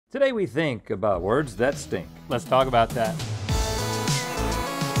Today we think about words that stink. Let's talk about that.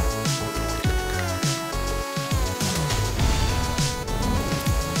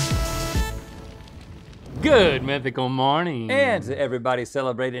 Good mythical morning. And to everybody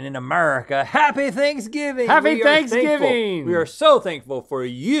celebrating in America, happy Thanksgiving! Happy Thanksgiving! We are so thankful for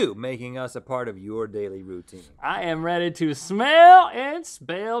you making us a part of your daily routine. I am ready to smell and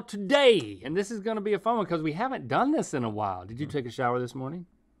spell today. And this is gonna be a fun one because we haven't done this in a while. Did you take a shower this morning?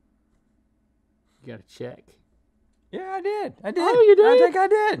 You gotta check. Yeah, I did. Oh, you did? I think I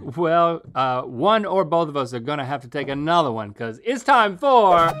did. Well, one or both of us are gonna have to take another one because it's time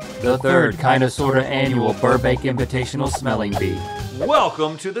for The third kinda sorta annual Burbank Invitational Smelling Bee.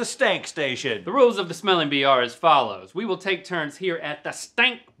 Welcome to the Stank Station. The rules of the smelling bee are as follows. We will take turns here at the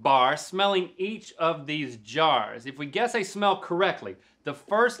stank bar smelling each of these jars. If we guess a smell correctly, the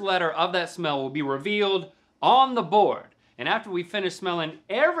first letter of that smell will be revealed on the board. And after we finish smelling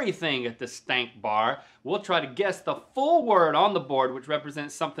everything at the stank bar, we'll try to guess the full word on the board, which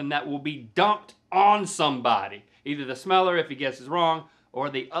represents something that will be dumped on somebody. Either the smeller if he guesses wrong, or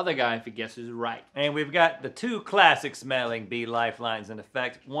the other guy if he guesses right. And we've got the two classic smelling bee lifelines in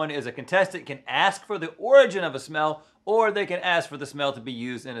effect. One is a contestant can ask for the origin of a smell, or they can ask for the smell to be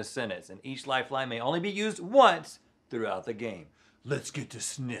used in a sentence. And each lifeline may only be used once throughout the game. Let's get to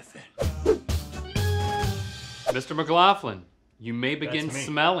sniffing. Mr. McLaughlin, you may begin That's me.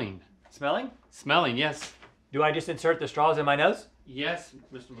 smelling. Smelling? Smelling, yes. Do I just insert the straws in my nose? Yes,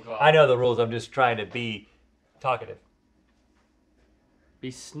 Mr. McLaughlin. I know the rules, I'm just trying to be talkative. Be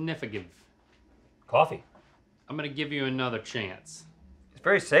sniffigive. Coffee. I'm gonna give you another chance. It's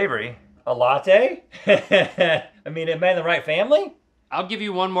very savory. A latte? I mean, am I in the right family? I'll give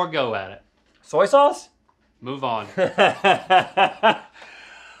you one more go at it. Soy sauce? Move on.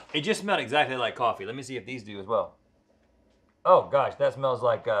 It just smelled exactly like coffee. Let me see if these do as well. Oh gosh, that smells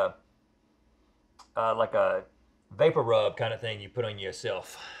like a vapor rub kind of thing you put on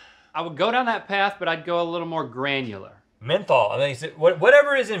yourself. I would go down that path, but I'd go a little more granular. Menthol. I mean,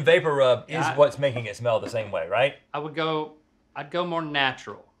 whatever is in vapor rub is what's making it smell the same way, right? I'd go more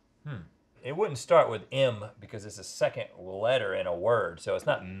natural. It wouldn't start with M because it's a second letter in a word, so it's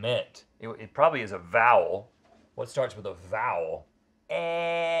not mint. It probably is a vowel. What starts with a vowel?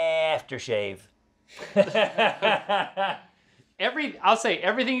 Aftershave. I'll say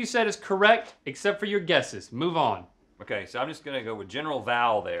everything you said is correct except for your guesses. Move on. Okay, so I'm just gonna go with general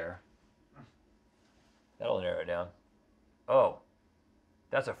vowel there. That'll narrow it down. Oh,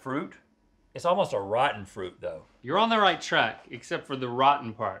 that's a fruit? It's almost a rotten fruit though. You're on the right track, except for the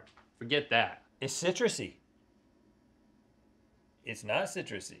rotten part. Forget that. It's citrusy. It's not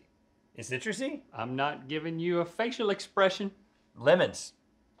citrusy. It's citrusy? I'm not giving you a facial expression. Lemons.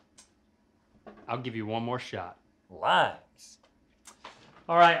 I'll give you one more shot. Limes.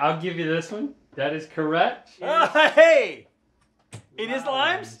 All right, I'll give you this one. That is correct. Hey! It is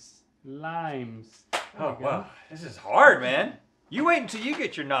limes? Limes. Oh, wow. This is hard, man. You wait until you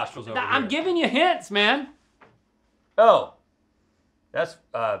get your nostrils over I'm here. giving you hints, man. Oh. That's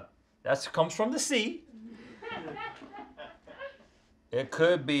comes from the sea. It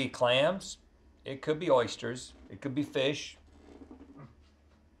could be clams. It could be oysters. It could be fish.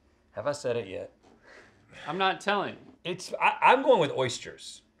 Have I said it yet? I'm not telling. I'm going with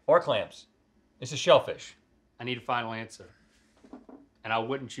oysters or clams. It's a shellfish. I need a final answer. And I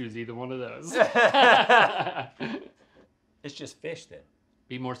wouldn't choose either one of those. It's just fish then.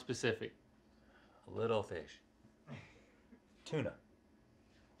 Be more specific. A little fish. Tuna.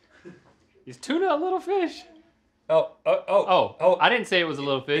 Is tuna a little fish? Oh. I didn't say it was a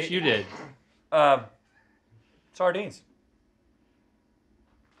little fish. You did. Sardines.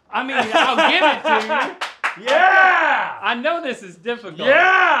 I mean, I'll give it to you. Yeah! I know this is difficult.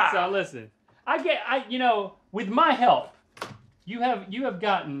 Yeah! So listen, with my help, you have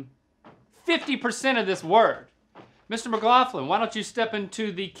gotten 50% of this word. Mr. McLaughlin, why don't you step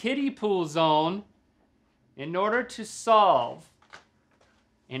into the kiddie pool zone in order to solve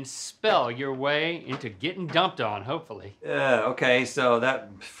and spell your way into getting dumped on, hopefully. Okay, so that,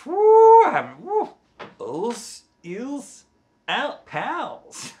 eels, out,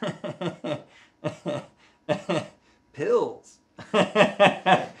 pals, pills,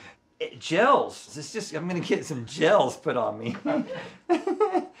 gels. I'm gonna get some gels put on me.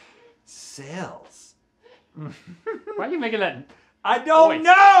 Cells. Why are you making that? I don't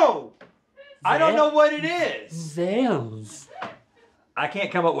know. I don't know what it is. Zales. I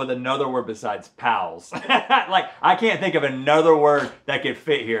can't come up with another word besides pals. Like, I can't think of another word that could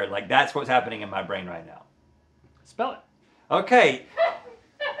fit here. Like, that's what's happening in my brain right now. Spell it. Okay.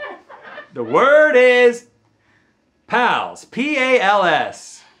 The word is pals.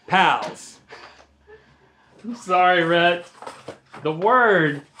 P-A-L-S. pals. I'm sorry, Rhett. The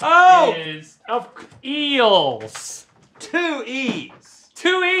word Oh! is of eels. 2 E's.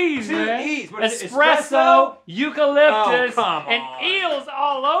 2 E's, 2 man. E's. What is it, Espresso, eucalyptus, Oh, come and on. eels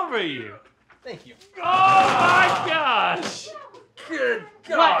all over you. Thank you. Oh my gosh. Good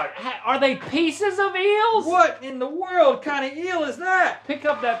What? Are they pieces of eels? What in the world kind of eel is that? Pick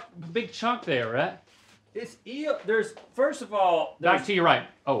up that big chunk there, Rhett. It's eel. There's, first of all, Back to your right.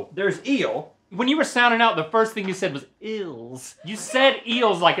 Oh. there's eel. When you were sounding out, the first thing you said was eels. You said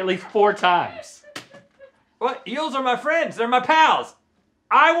eels like at least 4 times. What? Eels are my friends. They're my pals.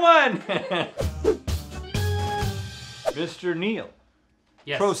 I won. Mr. Neal,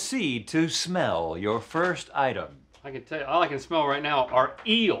 Yes. proceed to smell your first item. I can tell you, all I can smell right now are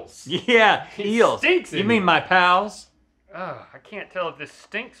eels. Yeah, It eels. stinks in You mean here. my pals? I can't tell if this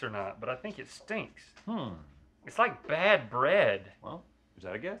stinks or not, but I think it stinks. Hmm. It's like bad bread. Well, is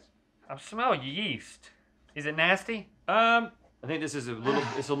that a guess? I smell yeast. Is it nasty? I think this is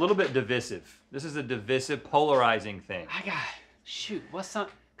it's a little bit divisive. This is a divisive, polarizing thing. I got, shoot, what's some,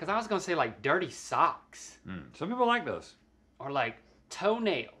 because I was going to say like dirty socks Some people like those. or like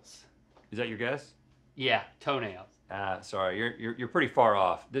toenails. Is that your guess? Yeah, toenails. Sorry, you're pretty far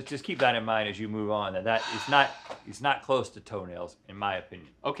off. Just keep that in mind as you move on. That it's not close to toenails, in my opinion.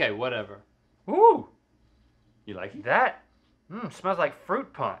 Okay, whatever. Ooh, You like it? that smells like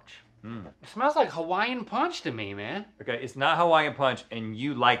fruit punch. It smells like Hawaiian punch to me, man. Okay, it's not Hawaiian Punch, and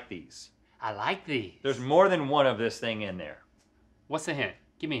you like these. I like these. There's more than one of this thing in there. What's the hint?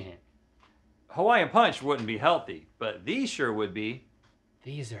 Give me a hint. Hawaiian Punch wouldn't be healthy, but these sure would be.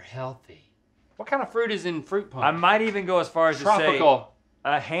 These are healthy. What kind of fruit is in fruit punch? I might even go as far as to Tropical.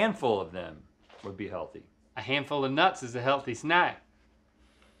 say a handful of them would be healthy. A handful of nuts is a healthy snack.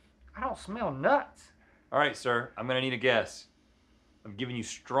 I don't smell nuts. All right, sir, I'm gonna need a guess. I'm giving you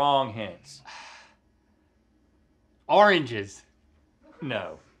strong hints. Oranges.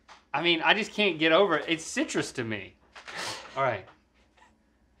 No. I mean, I just can't get over it. It's citrus to me. All right.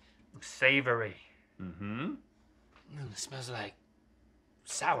 Savory. Mm-hmm. It smells like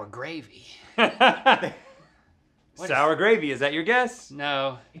sour gravy. Sour gravy, is that your guess?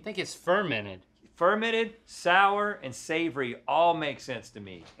 No, I think it's fermented. Fermented, sour, and savory all make sense to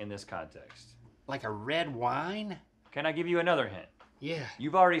me in this context. Like a red wine? Can I give you another hint? Yeah.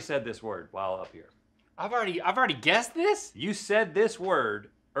 You've already said this word while up here. I've already guessed this? You said this word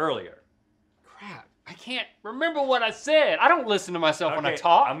earlier. Crap. I can't remember what I said. I don't listen to myself when I Okay,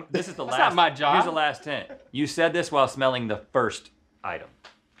 talk. this is the That's last. not my job. Here's the last hint. You said this while smelling the first item.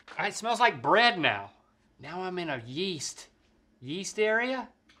 It smells like bread now. Now I'm in a yeast area?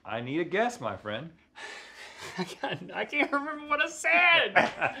 I need a guess, my friend. I can't remember what I said.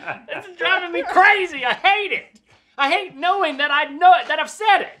 This is driving me crazy. I hate it. I hate knowing that I know it, that I've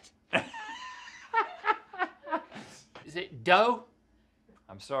said it. Is it dough?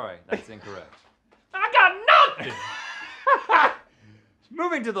 I'm sorry, that's incorrect. I got nothing.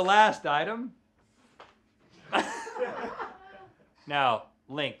 Moving to the last item. Now,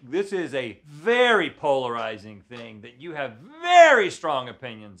 Link, this is a very polarizing thing that you have very strong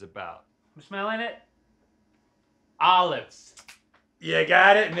opinions about. I'm smelling it. Olives. You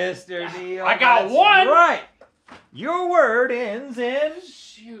got it, Mr. Neal. I got That's one. Right. Your word ends in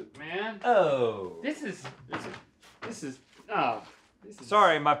Shoot, man. O. This is.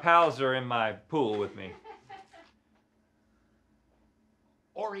 Sorry, my pals are in my pool with me.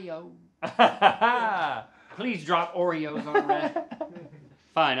 Oreo. Please drop Oreos on that.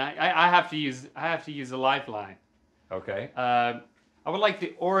 Fine, I have to use a lifeline. Okay. I would like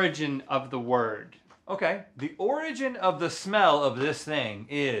the origin of the word. Okay. The origin of the smell of this thing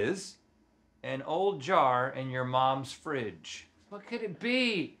is an old jar in your mom's fridge. What could it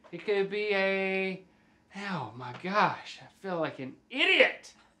be? It could be a. Oh my gosh! I feel like an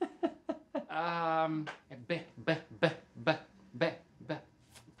idiot.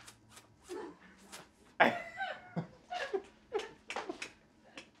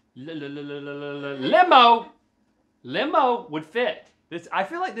 Limo. Limo would fit. I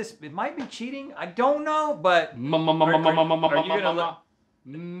feel like it might be cheating. I don't know, but Mayo.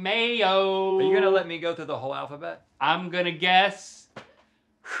 are you gonna let me go through the whole alphabet? I'm gonna guess.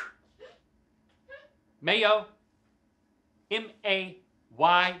 Mayo. M-A-Y-O.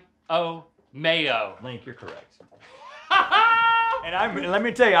 Mayo. Link, you're correct. And let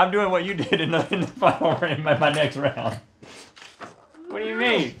me tell you, I'm doing what you did in the final in my next round. What do you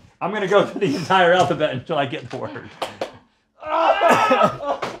mean? I'm gonna go through the entire alphabet until I get the word.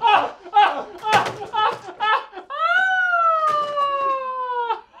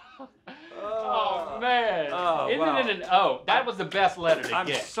 Oh man! Oh, Isn't wow. it an O? That was the best letter to I'm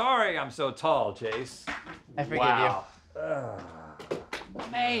get. sorry I'm so tall, Chase. I forgive Wow.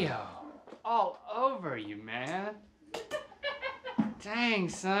 Mayo. All over you, man. Dang,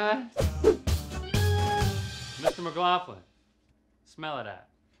 son. Mr. McLaughlin, smell it out.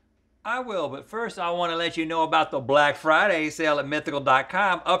 I will, but first I want to let you know about the Black Friday sale at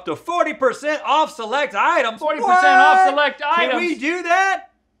mythical.com. Up to 40% off select items. 40% What? off select items. Can we do that?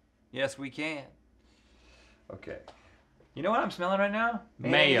 Yes, we can. Okay. You know what I'm smelling right now?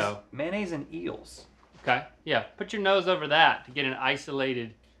 Mayo. Mayonnaise and eels. Okay, yeah. Put your nose over that to get an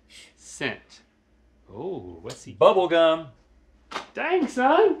isolated scent. Oh, what's he? Bubble gum. Dang,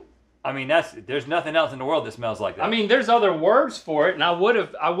 son. I mean, there's nothing else in the world that smells like that. I mean, there's other words for it, and I would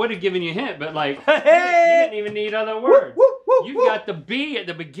have given you a hint, but like, you didn't even need other words. You've got the B at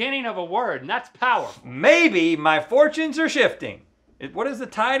the beginning of a word, and that's powerful. Maybe my fortunes are shifting. What is the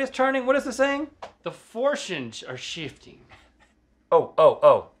tide is turning? What is the saying? The fortunes are shifting.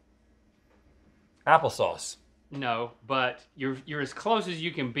 Oh. Applesauce. No, but you're as close as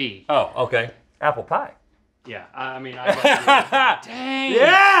you can be. Oh, okay. Apple pie. Yeah, I mean, I got you. Dang.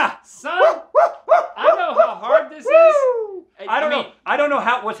 Yeah! Son, I know how hard this is. I don't know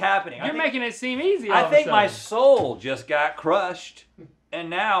what's happening. You're making it seem easy. I think my soul just got crushed, and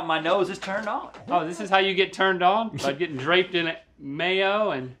now my nose is turned on. Oh, this is how you get turned on? By getting draped in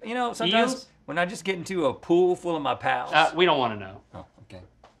mayo and You know, sometimes eels? when I just get into a pool full of my pals. We don't want to know. Oh, okay.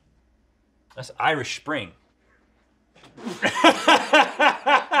 That's Irish Spring.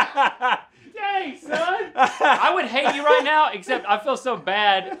 Dang, son. I would hate you right now, except I feel so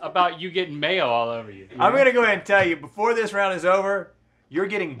bad about you getting mayo all over you. I'm going to go ahead and tell you, before this round is over, you're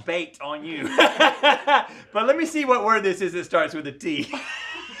getting bait on you. But let me see what word this is that starts with a T.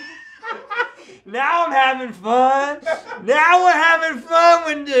 Now I'm having fun. Now we're having fun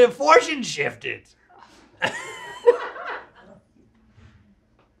when the fortune shifted.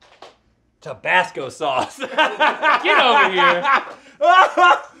 Tabasco sauce. Get over here.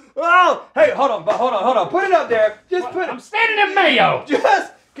 Oh, hey, hold on. Put it up there. I'm standing in mayo.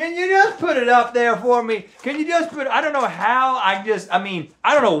 Can you just put it up there for me? Can you just put it, I don't know how, I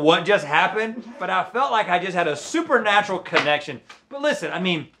don't know what just happened, but I felt like I just had a supernatural connection. But listen, I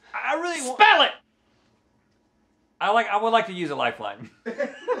really want... Spell it. I would like to use a lifeline.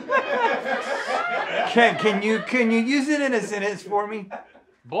 Can you use it in a sentence for me?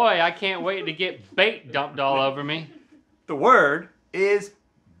 Boy, I can't wait to get bait dumped all over me. The word is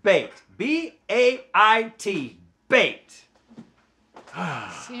bait. B-A-I-T. Bait.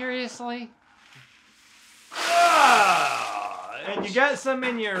 Seriously? And you got some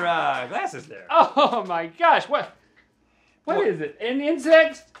in your glasses there. Oh my gosh, what is it? An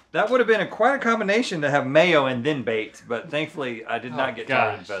insect? That would have been quite a combination to have mayo and then bait, but thankfully I did not get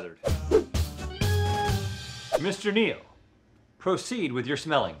tarred and feathered. Mr. Neal, proceed with your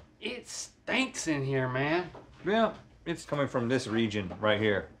smelling. It stinks in here, man. Yeah, it's coming from this region right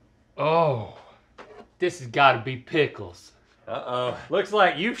here. Oh, this has got to be pickles. Uh-oh. Looks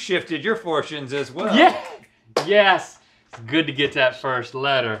like you've shifted your fortunes as well. Yeah. Yes. It's good to get that first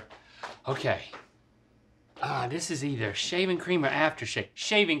letter. Okay. This is either shaving cream or aftershave.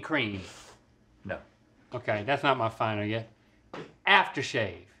 Shaving cream. No. Okay, that's not my final yet.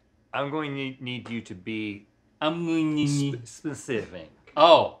 Aftershave. I'm going to need you to be I'm going to need... specific.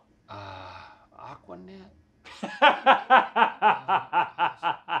 Oh. Aquanet?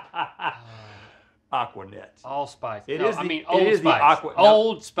 Aquanet. Allspice. It No, is I the- mean it Old is the Spice. Aqua- no,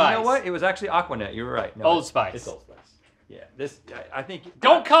 Old Spice. You know what? It was actually Aquanet. You were right. No, Old Spice. It's Old Spice. Yeah. I think.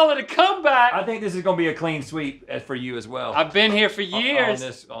 Don't call it a comeback. I think this is going to be a clean sweep for you as well. I've been here for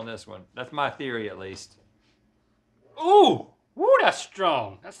years. On this one. That's my theory, at least. Ooh, that's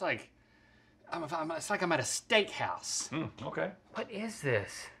strong. That's like, it's like I'm at a steakhouse. Okay. What is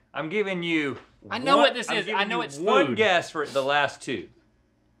this? I'm giving you. I know what this is. I know it's one food. guess for the last two.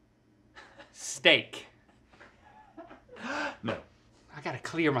 Steak. No. I gotta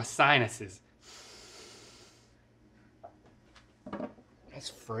clear my sinuses. That's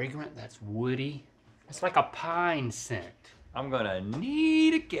fragrant. That's woody. It's like a pine scent. I'm gonna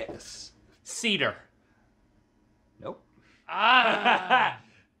need a guess. Cedar. Nope. Ah.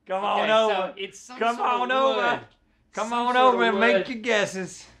 Come on Okay, over. so it's some Come sort of on over. wood. Come Some on sort over of and make wood. your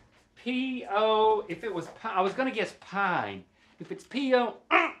guesses. P-O, if it was, I was gonna guess pine. If it's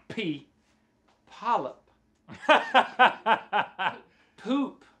P-O-P, polyp.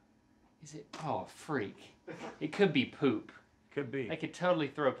 Poop. Is it, oh, freak. It could be poop. Could be. I could totally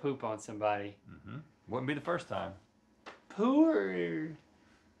throw poop on somebody. Wouldn't be the first time. Poo or,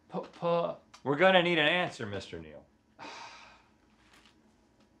 We're gonna need an answer, Mr. Neal.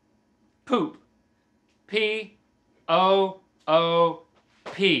 poop. P-O-O-P.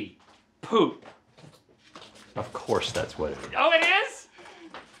 P. Poop. Of course that's what it is. Oh, it is?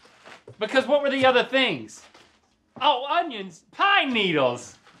 Because what were the other things? Oh, onions, pine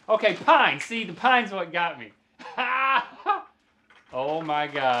needles. Okay, pine. See, the pine's what got me. Oh my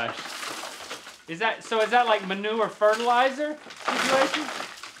gosh. Is that like manure fertilizer situation?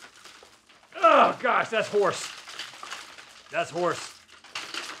 Oh gosh, that's horse. That's horse.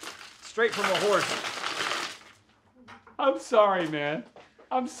 Straight from a horse. I'm sorry, man.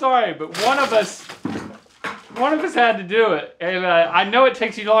 I'm sorry, but one of us had to do it. And I know it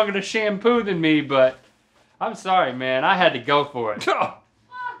takes you longer to shampoo than me, but I'm sorry, man. I had to go for it.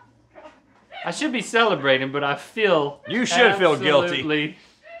 I should be celebrating, but I feel You should feel guilty. absolutely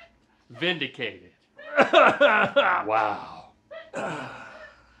vindicated. Wow.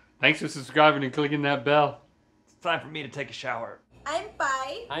 Thanks for subscribing and clicking that bell. It's time for me to take a shower. I'm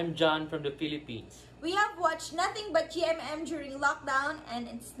Pai. I'm John from the Philippines. We have watched nothing but GMM during lockdown, and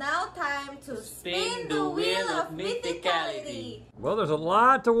it's now time to spin the wheel of mythicality. Well, there's a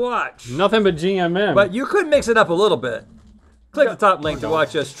lot to watch. Nothing but GMM. But you could mix it up a little bit. Click the top link to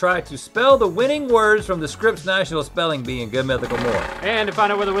watch us try to spell the winning words from the Scripps National Spelling Bee and Good Mythical more. And to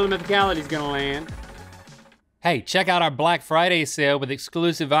find out where the Wheel of Mythicality is gonna land. Hey, check out our Black Friday sale with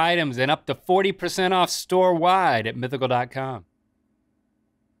exclusive items and up to 40% off store-wide at mythical.com.